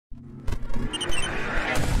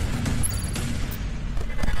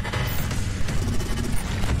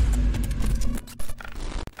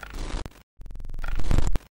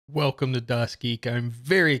Welcome to DasGeek. I'm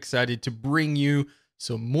very excited to bring you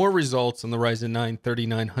some more results on the Ryzen 9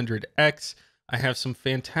 3900X. I have some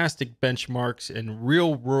fantastic benchmarks and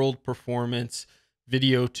real-world performance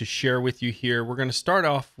video to share with you here. We're going to start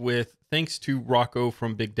off with thanks to Rocco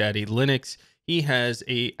from Big Daddy Linux. He has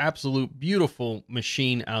a absolute beautiful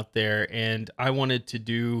machine out there, and I wanted to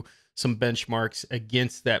do some benchmarks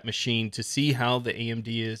against that machine to see how the AMD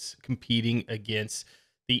is competing against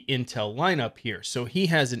the Intel lineup here. So he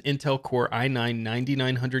has an Intel Core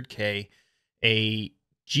i9-9900k, a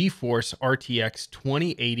GeForce RTX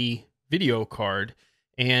 2080 video card,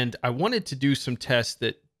 and I wanted to do some tests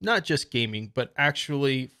that not just gaming, but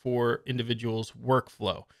actually for individuals'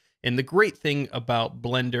 workflow. And the great thing about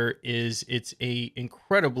Blender is it's a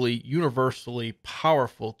incredibly universally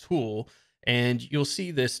powerful tool, and you'll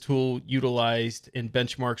see this tool utilized and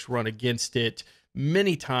benchmarks run against it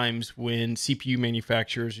many times when CPU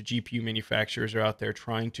manufacturers or GPU manufacturers are out there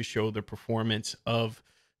trying to show the performance of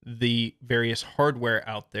the various hardware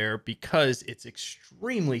out there, because it's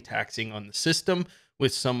extremely taxing on the system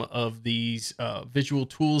with some of these visual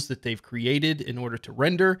tools that they've created in order to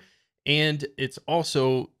render. And it's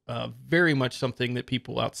also very much something that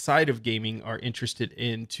people outside of gaming are interested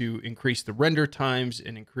in to increase the render times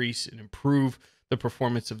and increase and improve the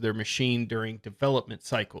performance of their machine during development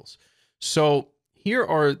cycles. So here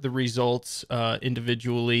are the results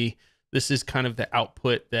individually. This is kind of the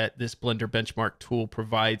output that this Blender benchmark tool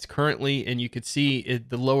provides currently. And you can see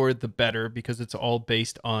the lower the better, because it's all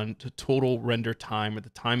based on the total render time, or the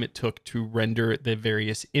time it took to render the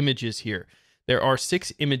various images here. There are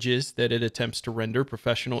 6 images that it attempts to render: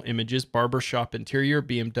 professional images, barbershop interior,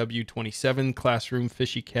 BMW 27, classroom,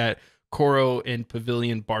 fishy cat, Coro, and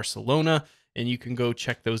Pavilion Barcelona. And you can go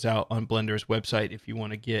check those out on Blender's website if you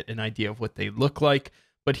want to get an idea of what they look like.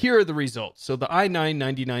 But here are the results. So the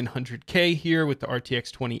i9-9900k here with the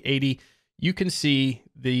RTX 2080, you can see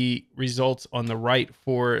the results on the right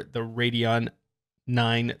for the Radeon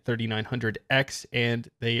 9 3900X,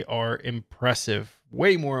 and they are impressive,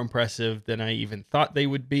 way more impressive than I even thought they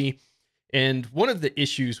would be. And one of the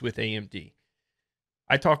issues with AMD,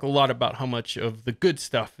 I talk a lot about how much of the good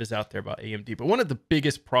stuff is out there about AMD, but one of the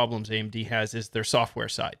biggest problems AMD has is their software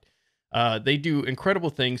side. They do incredible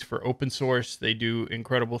things for open source. They do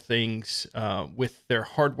incredible things with their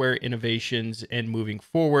hardware innovations and moving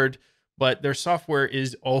forward, but their software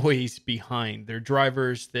is always behind. Their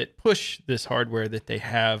drivers that push this hardware that they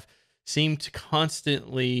have seem to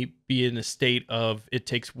constantly be in a state of it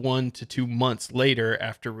takes 1 to 2 months later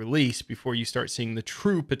after release before you start seeing the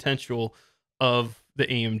true potential of the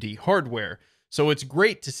AMD hardware. So it's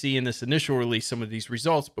great to see in this initial release some of these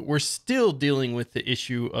results, but we're still dealing with the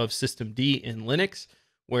issue of systemd in Linux,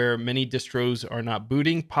 where many distros are not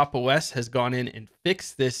booting. Pop! OS has gone in and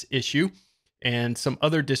fixed this issue, and some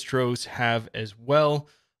other distros have as well.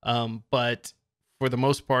 But for the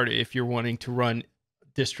most part, if you're wanting to run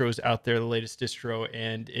distros out there, the latest distro,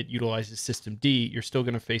 and it utilizes systemd, you're still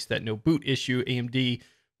going to face that no boot issue. AMD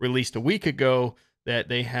released a week ago that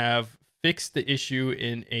they have fixed the issue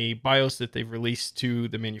in a BIOS that they've released to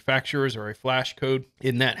the manufacturers, or a flash code,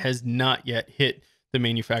 and that has not yet hit the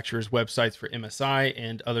manufacturers' websites for MSI,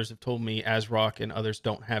 and others have told me ASRock and others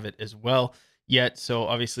don't have it as well yet. So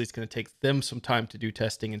obviously it's going to take them some time to do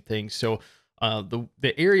testing and things. So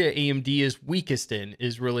the area AMD is weakest in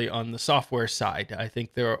is really on the software side. I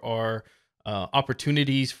think there are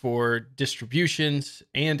opportunities for distributions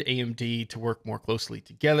and AMD to work more closely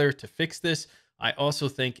together to fix this. I also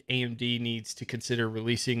think AMD needs to consider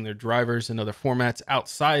releasing their drivers and other formats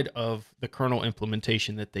outside of the kernel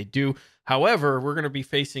implementation that they do. However, we're going to be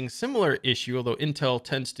facing similar issue, although Intel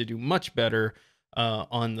tends to do much better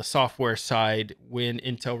on the software side when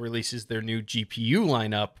Intel releases their new GPU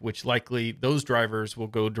lineup, which likely those drivers will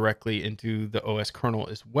go directly into the OS kernel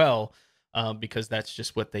as well, because that's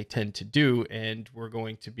just what they tend to do. And we're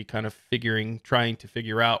going to be kind of trying to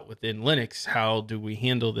figure out within Linux, how do we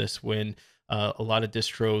handle this when a lot of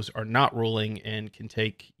distros are not rolling and can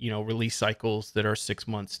take, release cycles that are 6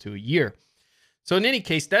 months to a year. So in any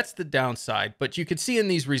case, that's the downside. But you can see in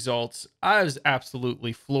these results, I was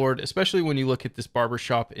absolutely floored, especially when you look at this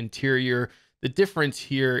barbershop interior. The difference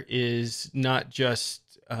here is not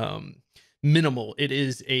just minimal. It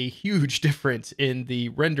is a huge difference in the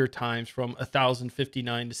render times from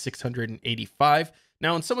 1059 to 685.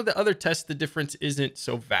 Now, in some of the other tests, the difference isn't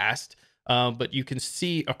so vast. But you can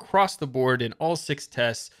see across the board in all 6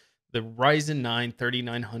 tests, the Ryzen 9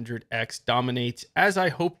 3900X dominates, as I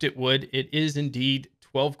hoped it would. It is indeed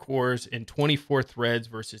 12 cores and 24 threads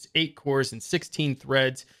versus 8 cores and 16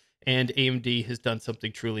 threads. And AMD has done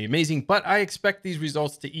something truly amazing. But I expect these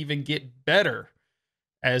results to even get better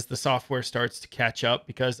as the software starts to catch up,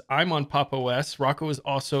 because I'm on Pop OS. Rocco is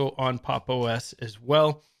also on Pop OS as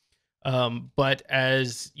well. But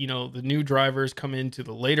as you know, the new drivers come into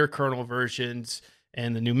the later kernel versions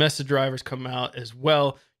and the new message drivers come out as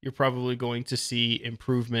well, you're probably going to see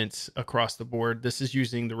improvements across the board. This is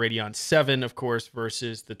using the Radeon 7, of course,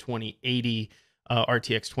 versus the 2080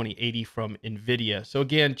 RTX 2080 from Nvidia. So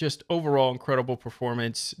again, just overall incredible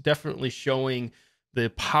performance, definitely showing the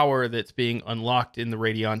power that's being unlocked in the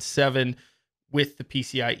Radeon 7 with the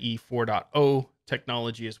PCIe 4.0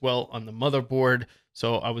 technology as well on the motherboard.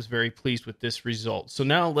 So I was very pleased with this result. So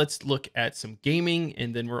now let's look at some gaming,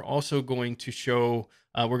 and then we're also going to show,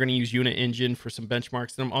 we're going to use Unit Engine for some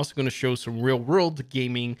benchmarks. And I'm also going to show some real world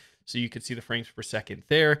gaming so you can see the frames per second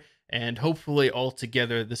there. And hopefully all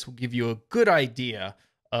together, this will give you a good idea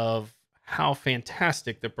of how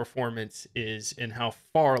fantastic the performance is and how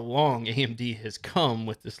far along AMD has come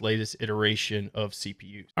with this latest iteration of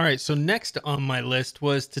CPUs. All right, so next on my list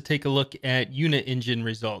was to take a look at Unit Engine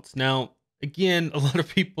results. Now, again, a lot of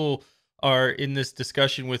people are in this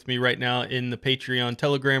discussion with me right now in the Patreon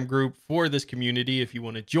Telegram group for this community. If you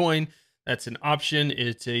want to join, that's an option.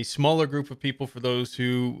 It's a smaller group of people for those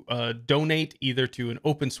who donate either to an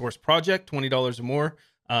open source project, $20 or more.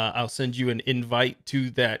 I'll send you an invite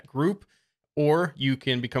to that group, or you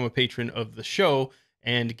can become a patron of the show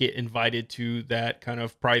and get invited to that kind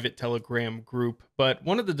of private Telegram group. But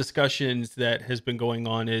one of the discussions that has been going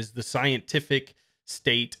on is the scientific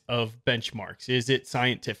state of benchmarks. Is it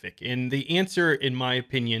scientific? And the answer, in my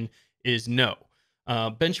opinion, is no.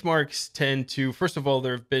 Benchmarks tend to, first of all,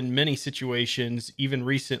 there have been many situations, even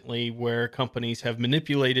recently, where companies have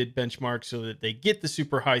manipulated benchmarks so that they get the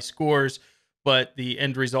super high scores. But the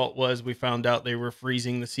end result was we found out they were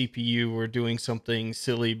freezing the CPU or doing something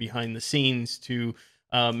silly behind the scenes to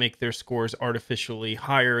make their scores artificially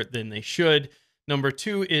higher than they should. Number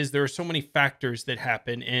two is there are so many factors that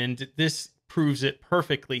happen, and this proves it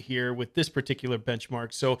perfectly here with this particular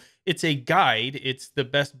benchmark. So it's a guide. It's the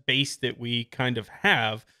best base that we kind of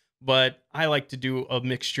have, but I like to do a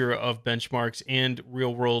mixture of benchmarks and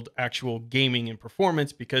real world actual gaming and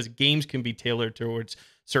performance, because games can be tailored towards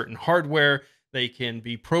certain hardware. They can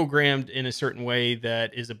be programmed in a certain way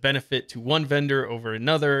that is a benefit to one vendor over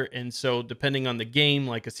another. And so depending on the game,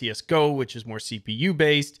 like a CSGO, which is more CPU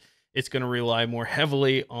based, it's going to rely more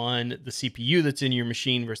heavily on the CPU that's in your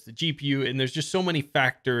machine versus the GPU. And there's just so many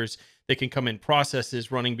factors that can come in, processes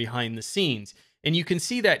running behind the scenes. And you can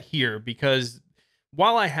see that here, because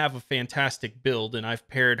while I have a fantastic build and I've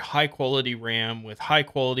paired high quality RAM with high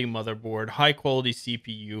quality motherboard, high quality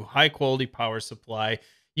CPU, high quality power supply,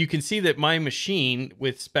 you can see that my machine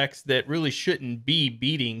with specs that really shouldn't be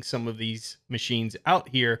beating some of these machines out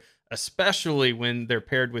here, especially when they're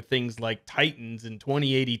paired with things like Titans and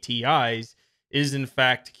 2080 Ti's, is in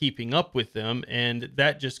fact keeping up with them. And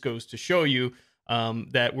that just goes to show you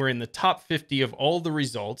that we're in the top 50 of all the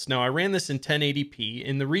results. Now, I ran this in 1080p,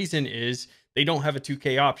 and the reason is they don't have a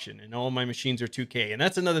 2K option, and all my machines are 2K. And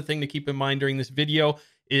that's another thing to keep in mind during this video,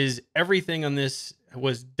 is everything on this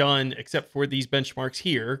was done except for these benchmarks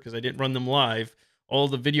here, because I didn't run them live. All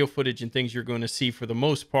the video footage and things you're going to see for the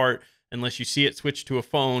most part, unless you see it switch to a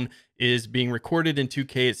phone, is being recorded in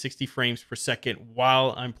 2K at 60 frames per second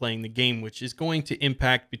while I'm playing the game, which is going to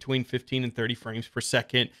impact between 15 and 30 frames per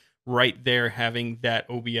second right there, having that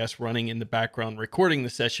OBS running in the background, recording the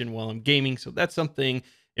session while I'm gaming. So that's something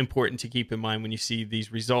important to keep in mind when you see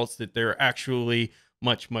these results, that they're actually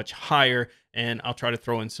much, much higher. And I'll try to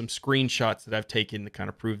throw in some screenshots that I've taken to kind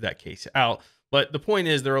of prove that case out. But the point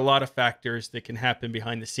is, there are a lot of factors that can happen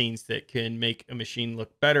behind the scenes that can make a machine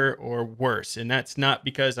look better or worse. And that's not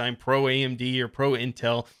because I'm pro AMD or pro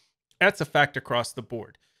Intel. That's a fact across the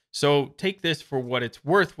board. So take this for what it's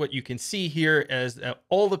worth. What you can see here is that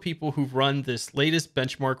all the people who've run this latest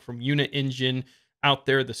benchmark from Unit Engine out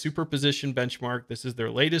there, the superposition benchmark, this is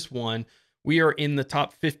their latest one. We are in the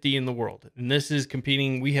top 50 in the world. And this is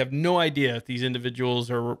competing. We have no idea if these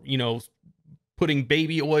individuals are, you know, putting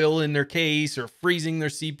baby oil in their case or freezing their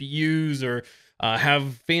CPUs or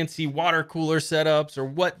have fancy water cooler setups or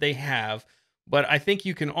what they have. But I think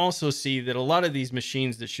you can also see that a lot of these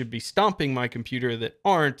machines that should be stomping my computer that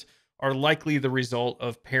aren't are likely the result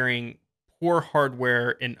of pairing poor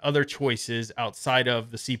hardware and other choices outside of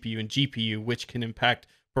the CPU and GPU, which can impact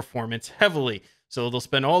performance heavily. So they'll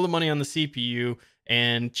spend all the money on the CPU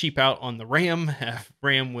and cheap out on the RAM, have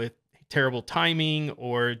RAM with terrible timing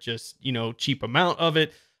or just, you know, cheap amount of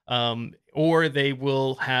it. Or they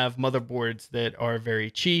will have motherboards that are very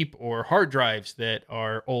cheap or hard drives that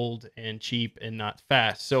are old and cheap and not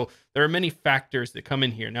fast. So there are many factors that come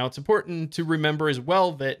in here. Now, it's important to remember as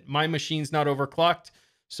well that my machine's not overclocked.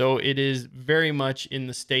 So it is very much in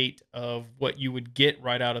the state of what you would get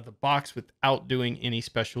right out of the box without doing any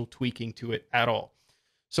special tweaking to it at all.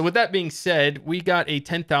 So with that being said, we got a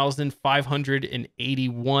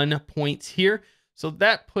 10,581 points here. So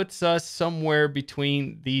that puts us somewhere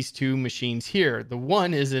between these two machines here. The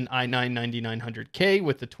one is an i9-9900k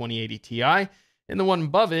with the 2080 Ti, and the one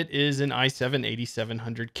above it is an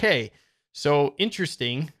i7-8700k. So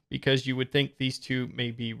interesting, because you would think these two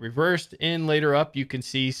may be reversed. And later up, you can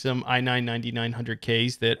see some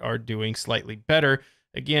i9-9900Ks that are doing slightly better.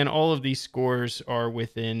 Again, all of these scores are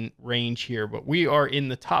within range here, but we are in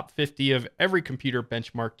the top 50 of every computer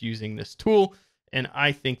benchmarked using this tool. And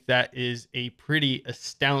I think that is a pretty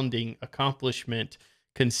astounding accomplishment,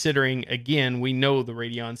 considering, again, we know the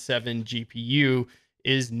Radeon 7 GPU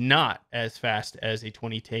is not as fast as a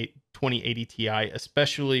 2080 Ti,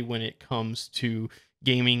 especially when it comes to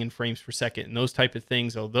gaming and frames per second and those type of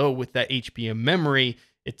things. Although with that HBM memory,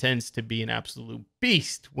 it tends to be an absolute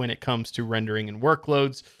beast when it comes to rendering and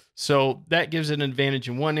workloads. So that gives it an advantage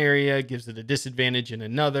in one area, gives it a disadvantage in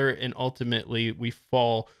another, and ultimately we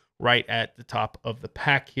fall right at the top of the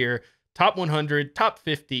pack here. Top 100, top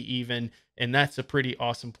 50 even, and that's a pretty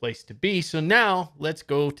awesome place to be. So now let's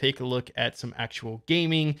go take a look at some actual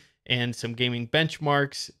gaming and some gaming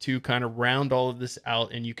benchmarks to kind of round all of this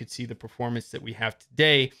out, and you could see the performance that we have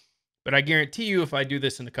today. But I guarantee you, if I do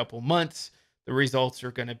this in a couple months, the results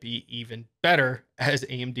are going to be even better as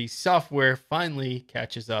AMD's software finally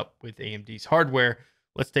catches up with AMD's hardware.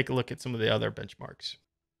 Let's take a look at some of the other benchmarks.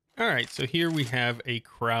 All right, so here we have a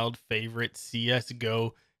crowd favorite,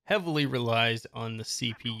 CSGO, heavily relies on the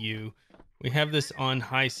CPU. We have this on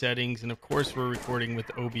high settings, and of course we're recording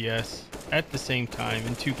with OBS at the same time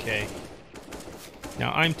in 2K.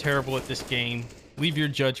 Now, I'm terrible at this game. Leave your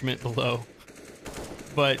judgment below.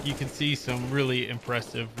 But you can see some really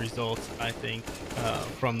impressive results, I think,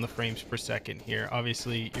 from the frames per second here.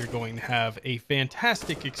 Obviously, you're going to have a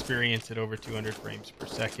fantastic experience at over 200 frames per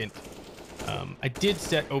second. I did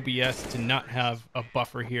set OBS to not have a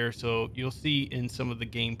buffer here, so you'll see in some of the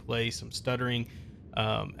gameplay some stuttering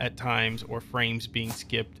at times or frames being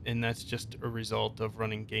skipped, and that's just a result of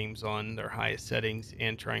running games on their highest settings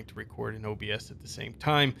and trying to record in OBS at the same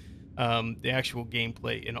time. The actual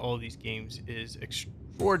gameplay in all of these games is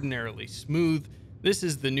extraordinarily smooth. This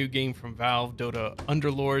is the new game from Valve, Dota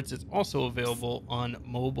Underlords. It's also available on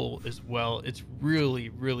mobile as well. It's really,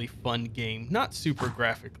 really fun game. Not super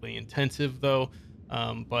graphically intensive though,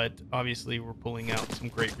 but obviously we're pulling out some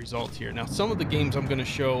great results here. Now, some of the games I'm going to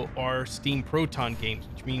show are Steam Proton games,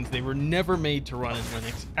 which means they were never made to run in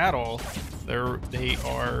Linux at all. They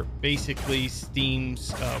are basically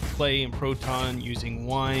Steam's Play and Proton using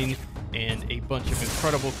Wine and a bunch of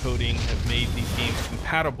incredible coding have made these games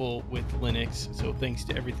compatible with Linux. So thanks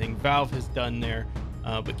to everything Valve has done there,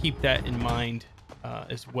 but keep that in mind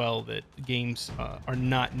as well, that games are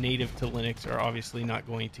not native to Linux are obviously not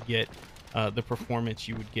going to get the performance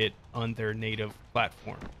you would get on their native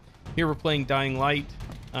platform. Here we're playing Dying Light,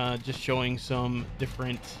 just showing some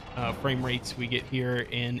different frame rates we get here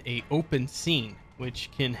in a open scene, which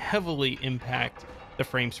can heavily impact the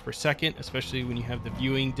frames per second, especially when you have the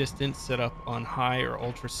viewing distance set up on high or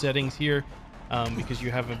ultra settings here, because you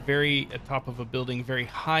have a at top of a building, very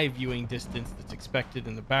high viewing distance that's expected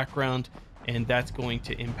in the background, and that's going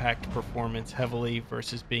to impact performance heavily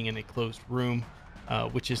versus being in a closed room,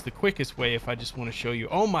 which is the quickest way. If I just want to show you,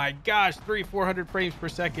 oh my gosh, 400 frames per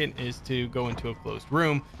second, is to go into a closed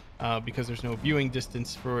room. Because there's no viewing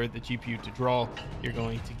distance for the GPU to draw, you're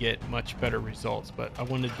going to get much better results. But I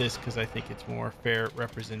wanted this because I think it's more fair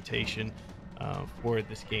representation for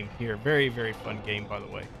this game here. Very, very fun game, by the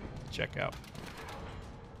way, to check out.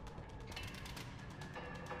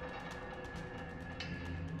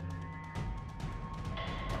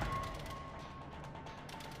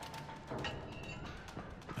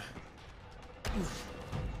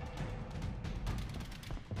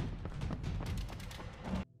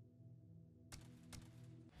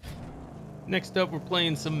 Next up, we're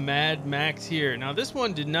playing some Mad Max here. Now, this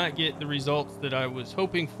one did not get the results that I was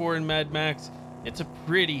hoping for in Mad Max. It's a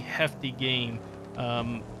pretty hefty game,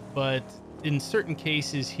 but in certain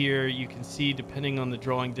cases here, you can see, depending on the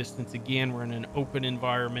drawing distance, again, we're in an open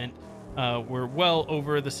environment. We're well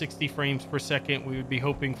over the 60 frames per second we would be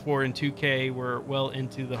hoping for in 2K. We're well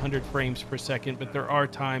into the 100 frames per second, but there are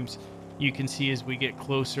times you can see as we get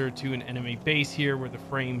closer to an enemy base here where the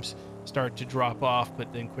frames start to drop off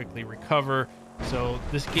but then quickly recover. So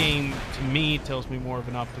this game, to me, tells me more of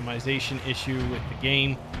an optimization issue with the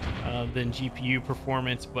game than GPU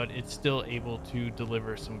performance, but it's still able to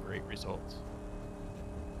deliver some great results.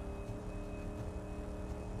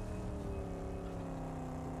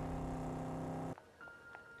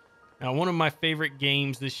 Now, one of my favorite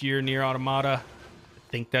games this year, Nier Automata.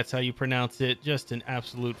 I think that's how you pronounce it. Just an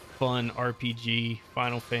absolute fun RPG,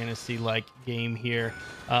 Final Fantasy-like game here.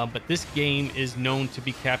 But this game is known to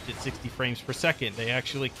be capped at 60 frames per second. They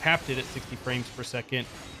actually capped it at 60 frames per second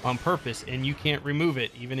on purpose, and you can't remove it,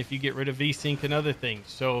 even if you get rid of VSync and other things.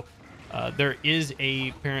 So there is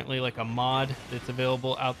apparently like a mod that's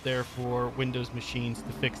available out there for Windows machines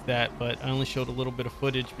to fix that, but I only showed a little bit of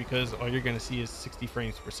footage because all you're going to see is 60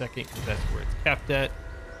 frames per second because that's where it's capped at.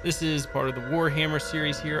 This is part of the Warhammer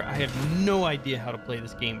series here. I have no idea how to play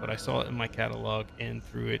this game, but I saw it in my catalog and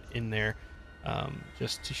threw it in there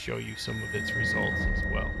just to show you some of its results as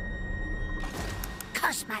well.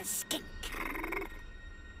 Cosma skink.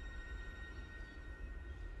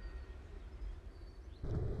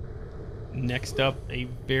 Next up, a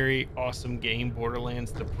very awesome game,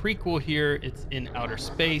 Borderlands, the prequel here. It's in outer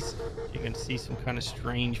space. You can see some kind of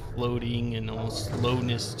strange floating and almost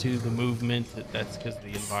slowness to the movement. That's because of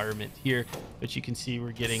the environment here. But you can see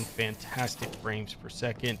we're getting fantastic frames per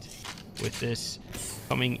second with this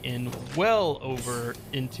coming in well over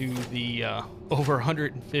into the over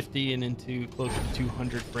 150 and into close to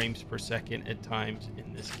 200 frames per second at times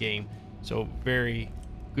in this game. So very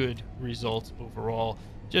good results overall.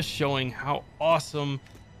 Just showing how awesome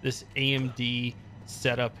this AMD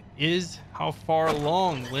setup is, how far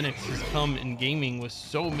along Linux has come in gaming with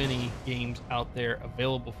so many games out there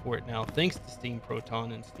available for it now, thanks to Steam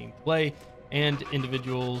Proton and Steam Play, and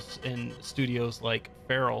individuals and studios like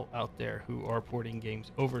Feral out there who are porting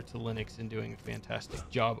games over to Linux and doing a fantastic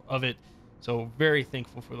job of it. So very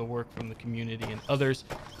thankful for the work from the community and others.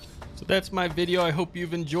 So that's my video. I hope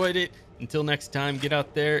you've enjoyed it. Until next time, get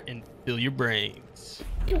out there and fill your brains.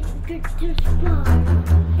 Don't get this far.